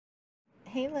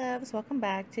Hey loves, welcome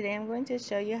back. Today I'm going to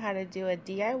show you how to do a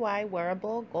DIY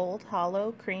wearable gold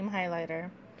hollow cream highlighter.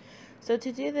 So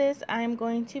to do this, I'm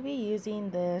going to be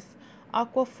using this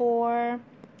AQUAPHOR.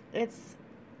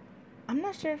 I'm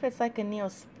not sure if it's like a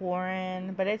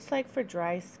Neosporin, but it's like for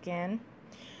dry skin.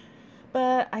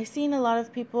 But I've seen a lot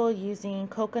of people using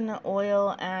coconut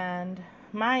oil, and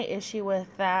my issue with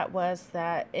that was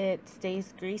that it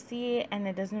stays greasy and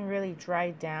it doesn't really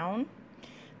dry down.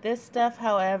 This stuff,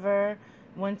 however,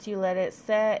 once you let it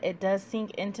set, it does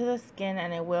sink into the skin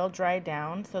and it will dry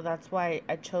down. So that's why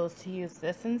I chose to use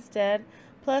this instead.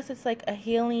 Plus, it's like a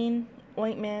healing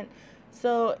ointment,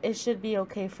 so it should be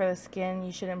okay for the skin.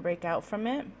 You shouldn't break out from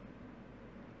it.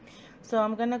 So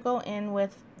I'm going to go in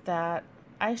with that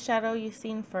eyeshadow you've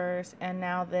seen first, and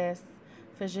now this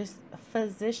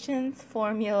Physicians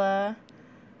Formula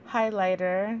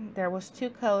highlighter. There was two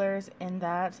colors in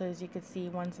that, so as you can see,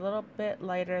 one's a little bit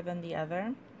lighter than the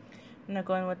other. I'm gonna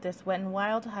go in with this Wet n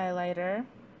Wild highlighter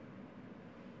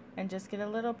and just get a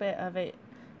little bit of it.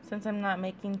 Since I'm not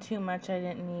making too much, I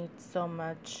didn't need so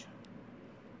much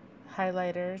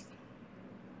highlighters.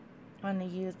 I'm gonna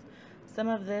use some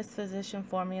of this Physician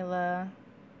Formula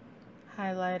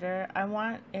highlighter. I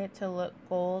want it to look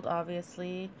gold,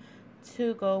 obviously,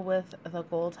 to go with the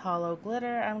gold hollow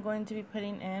glitter I'm going to be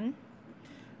putting in.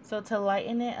 So to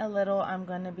lighten it a little, I'm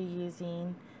going to be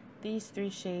using these three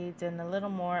shades and a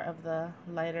little more of the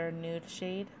lighter nude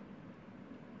shade,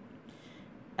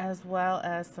 as well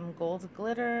as some gold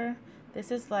glitter. This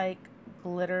is like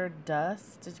glitter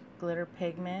dust, glitter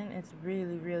pigment. It's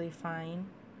really fine.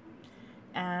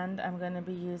 And I'm going to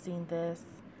be using this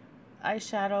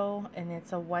eyeshadow, and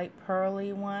it's a white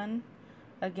pearly one.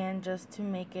 Again, just to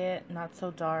make it not so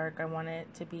dark, I want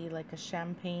it to be like a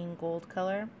champagne gold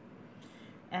color.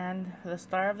 And the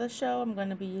star of the show, I'm going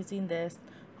to be using this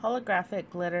holographic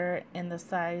glitter in the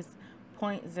size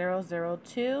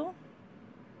 0.002.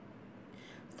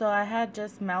 So I had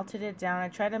just melted it down. I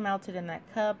tried to melt it in that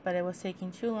cup, but it was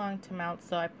taking too long to melt,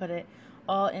 so I put it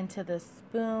all into this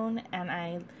spoon and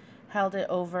I held it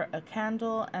over a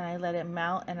candle and I let it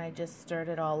melt, and I just stirred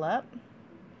it all up.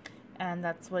 And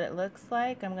that's what it looks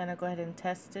like. I'm gonna go ahead and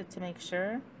test it to make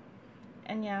sure.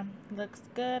 And yeah, looks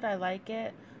good. I like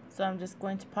it. So I'm just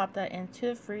going to pop that into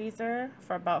the freezer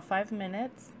for about 5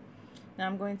 minutes. Now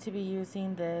I'm going to be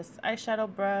using this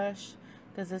eyeshadow brush,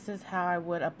 because this is how I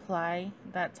would apply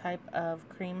that type of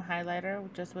cream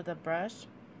highlighter, just with a brush.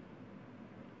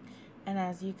 And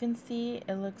as you can see,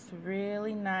 it looks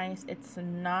really nice. It's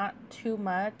not too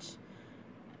much,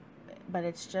 but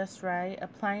it's just right.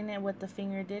 Applying it with the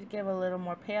finger did give a little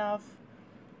more payoff.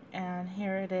 And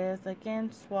here it is again,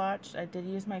 swatched. I did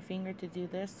use my finger to do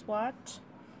this swatch.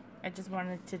 I just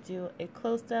wanted to do a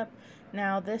close-up.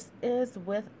 Now this is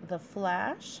with the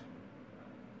flash,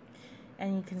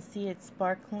 and you can see it's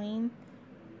sparkling,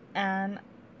 and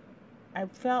I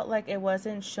felt like it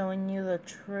wasn't showing you the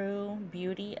true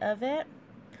beauty of it.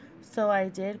 So I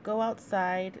did go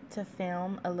outside to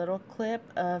film a little clip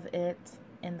of it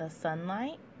in the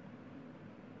sunlight,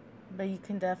 but you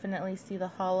can definitely see the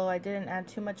hollow. I didn't add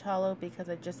too much hollow because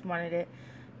I just wanted it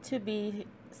to be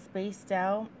spaced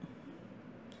out.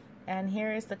 And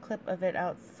here is the clip of it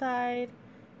outside.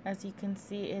 As you can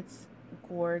see, it's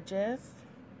gorgeous.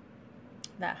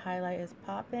 That highlight is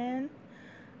popping.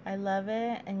 I love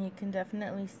it, and you can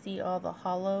definitely see all the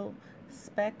hollow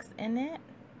specks in it.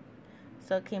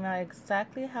 So it came out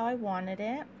exactly how I wanted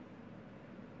it.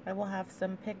 I will have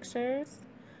some pictures,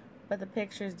 but the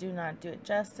pictures do not do it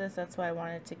justice. That's why I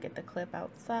wanted to get the clip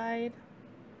outside.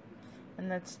 And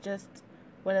that's just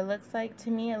what it looks like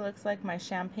to me. It looks like my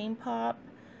champagne pop.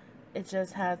 It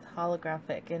just has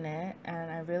holographic in it,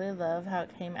 and I really love how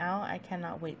it came out. I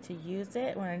cannot wait to use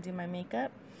it when I do my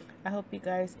makeup. I hope you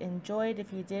guys enjoyed.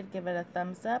 If you did, give it a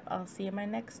thumbs up. I'll see you in my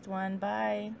next one.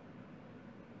 Bye.